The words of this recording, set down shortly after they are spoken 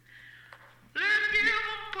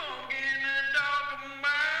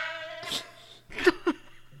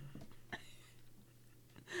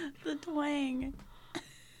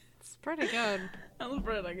pretty good. That was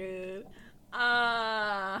pretty good.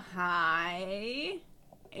 Hi.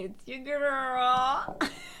 It's your girl,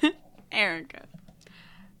 Erica.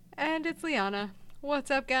 And it's Liana.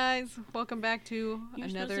 What's up, guys? Welcome back to You're another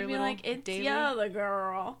supposed to be little like, it's daily. the other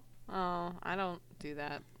girl. Oh, I don't do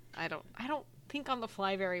that. I don't think on the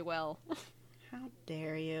fly very well. How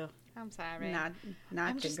dare you? I'm sorry. Not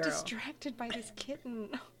I'm the just girl. distracted by this kitten.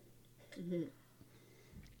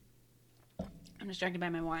 I'm distracted by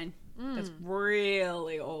my wine. Mm. That's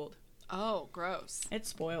really old. Oh, gross. It's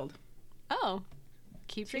spoiled. Oh.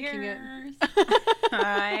 Keep drinking it. Cheers.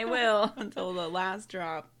 I will until the last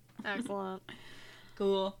drop. Excellent.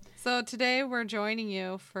 Cool. So today we're joining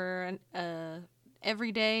you for an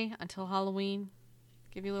every day until Halloween.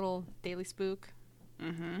 Give you a little daily spook.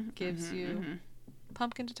 Gives you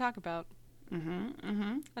pumpkin to talk about.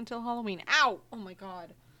 Until Halloween. Ow! Oh my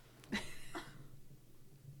god.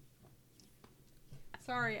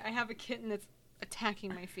 Sorry, I have a kitten that's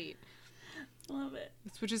attacking my feet. Love it.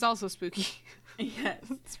 Which is also spooky. Yes.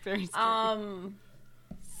 It's very scary.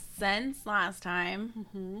 Since last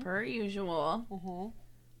time, per usual,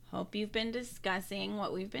 hope you've been discussing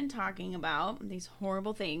what we've been talking about, these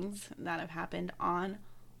horrible things that have happened on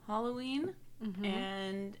Halloween,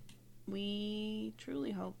 and we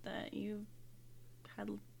truly hope that you've had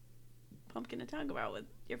pumpkin to talk about with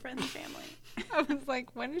your friends and family. I was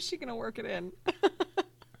like, when is she going to work it in?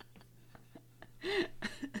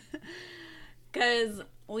 Because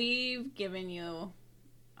we've given you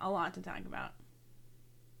a lot to talk about.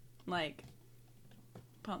 Like,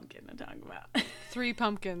 pumpkin to talk about. 3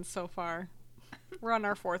 pumpkins so far. We're on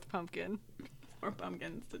our 4th pumpkin. 4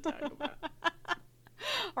 pumpkins to talk about.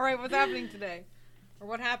 All right, what's happening today? Or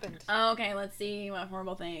what happened? Okay, let's see what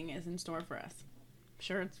horrible thing is in store for us. I'm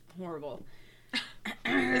sure it's horrible.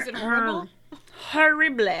 Is it horrible?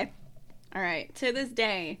 Horrible. All right, to this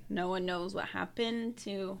day, no one knows what happened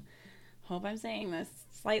to, hope I'm saying this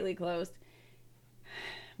slightly close,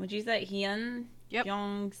 would you say Hyun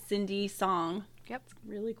Young Cindy Song? Yep. It's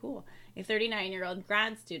really cool. A 39-year-old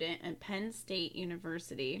grad student at Penn State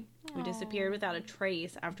University who disappeared without a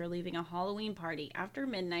trace after leaving a Halloween party after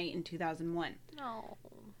midnight in 2001. No.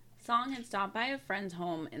 Song had stopped by a friend's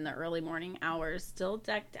home in the early morning hours, still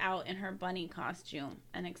decked out in her bunny costume,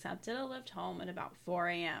 and accepted a lift home at about 4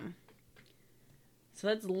 a.m. So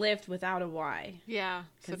that's lift without a Y. Yeah.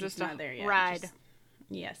 So It's just not a there yet. ride.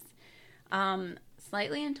 Yes.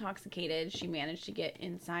 Slightly intoxicated, she managed to get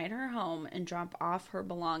inside her home and drop off her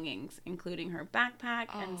belongings, including her backpack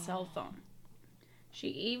and cell phone. She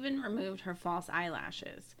even removed her false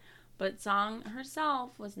eyelashes. But Song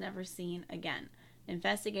herself was never seen again.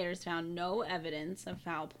 Investigators found no evidence of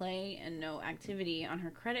foul play and no activity on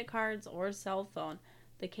her credit cards or cell phone.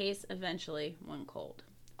 The case eventually went cold.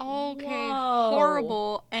 Okay. Whoa.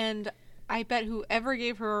 Horrible. And I bet whoever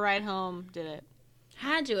gave her a ride home did it.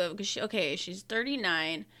 Had to have, because she's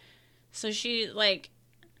 39, so she,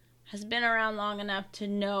 has been around long enough to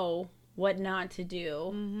know what not to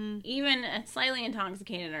do, even slightly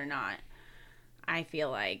intoxicated or not, I feel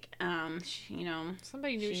like.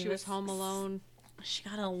 Somebody knew she was home alone. She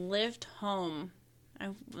got a lift home.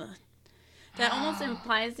 That almost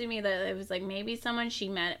implies to me that it was, maybe someone she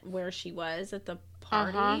met where she was at the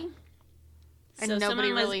party. And So nobody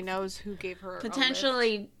someone was really knows who gave her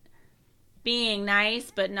potentially being nice,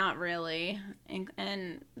 but not really.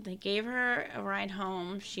 And they gave her a ride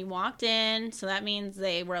home. She walked in, so that means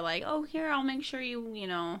they were like, oh, here, I'll make sure you,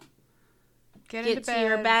 get to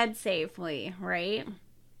your bed safely, right?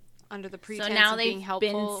 Under the pretense So now of being they've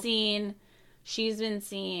helpful. she's been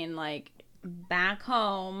seen, back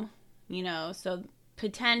home, so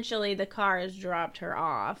potentially the car has dropped her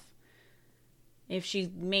off if she's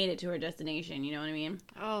made it to her destination, you know what I mean?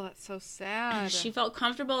 Oh, that's so sad. She felt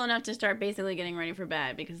comfortable enough to start basically getting ready for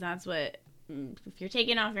bed, because that's what, if you're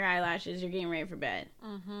taking off your eyelashes, you're getting ready for bed.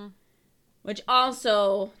 Which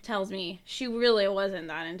also tells me she really wasn't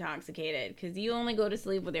that intoxicated, because you only go to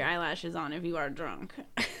sleep with your eyelashes on if you are drunk.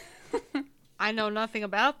 I know nothing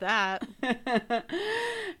about that.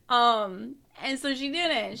 And so she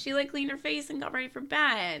didn't. She cleaned her face and got ready for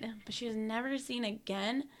bed, but she was never seen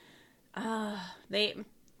again. They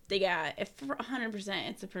got, if 100%,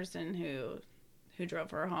 it's the person who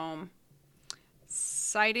drove her home.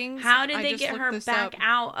 Sightings. How did I they just get looked her this back up.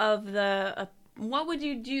 out of the? What would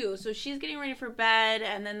you do? So she's getting ready for bed,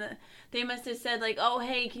 and then they must have said oh,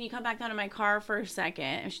 hey, can you come back down to my car for a second?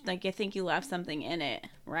 And she's I think you left something in it,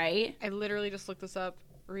 right? I literally just looked this up.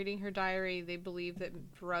 Reading her diary, they believe that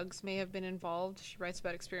drugs may have been involved. She writes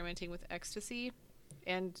about experimenting with ecstasy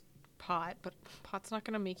and pot, but pot's not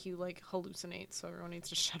going to make you hallucinate, so everyone needs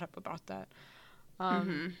to shut up about that.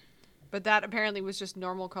 But that apparently was just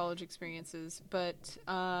normal college experiences. But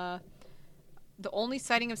the only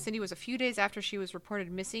sighting of Cindy was a few days after she was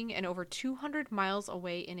reported missing and over 200 miles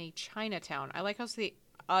away in a Chinatown. I like how they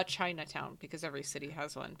a Chinatown because every city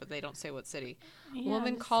has one, but they don't say what city. A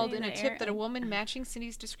woman called in a tip that a woman matching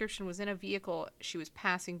Cindy's description was in a vehicle she was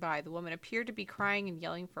passing by. The woman appeared to be crying and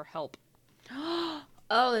yelling for help. Oh,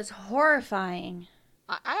 that's horrifying.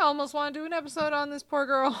 I almost want to do an episode on this poor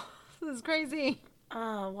girl. This is crazy.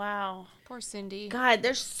 Oh, wow. Poor Cindy. God,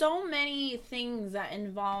 there's so many things that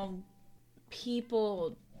involve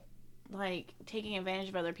people, like, taking advantage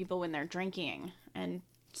of other people when they're drinking and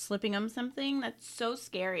slipping them something. That's so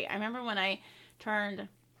scary. I remember when I turned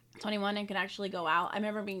 21 and could actually go out, I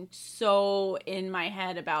remember being so in my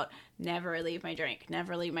head about never leave my drink.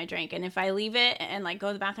 And if I leave it and, like, go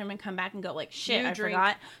to the bathroom and come back and go, like, shit, I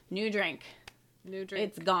forgot. New drink.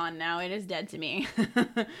 It's gone now. It is dead to me.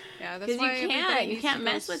 Yeah, that's why you can't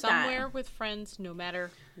mess with that. Somewhere with friends, no matter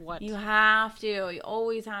what. You have to. You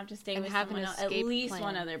always have to stay with someone else. At least plan.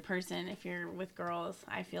 One other person. If you're with girls,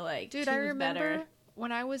 I feel like dude, I remember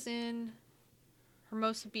when I was in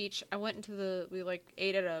Hermosa Beach, I went into we like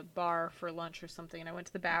ate at a bar for lunch or something, and I went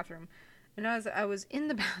to the bathroom, and as I was in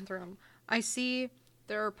the bathroom, I see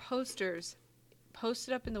there are posters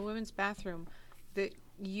posted up in the women's bathroom that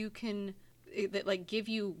you can. That like give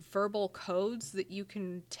you verbal codes that you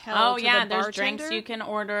can tell to the bartender. There's drinks you can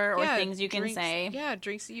order or things you can say. Yeah,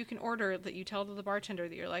 drinks that you can order that you tell to the bartender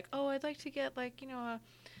that you're like, oh, I'd like to get like,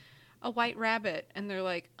 a white rabbit. And they're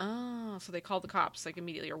like, oh, so they call the cops like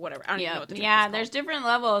immediately or whatever. I don't even know what the drink is called. There's different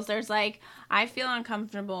levels. There's like, I feel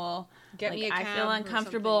uncomfortable. Get me a cab I feel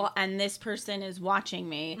uncomfortable and this person is watching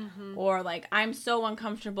me. Mm-hmm. Or like, I'm so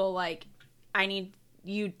uncomfortable, like, I need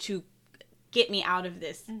you to get me out of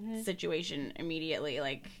this situation immediately.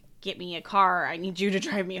 Like, get me a car. I need you to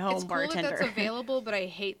drive me home, bartender. It's cool that that's available, but I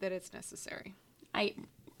hate that it's necessary. I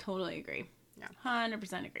totally agree. Yeah.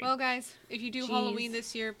 100% agree. Well, guys, if you do Halloween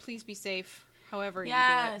this year, please be safe. However you do it.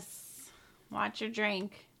 Yes. Watch your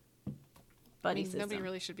drink. Buddy system. Nobody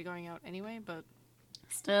really should be going out anyway, but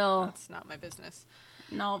still, that's not my business.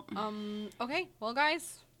 Nope. Okay. Well,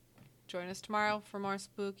 guys, join us tomorrow for more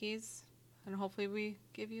spookies. And hopefully we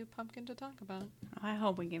give you pumpkin to talk about. I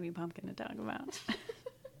hope we give you pumpkin to talk about.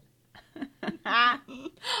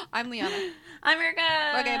 I'm Liana. I'm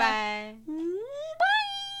Erica. Okay, bye.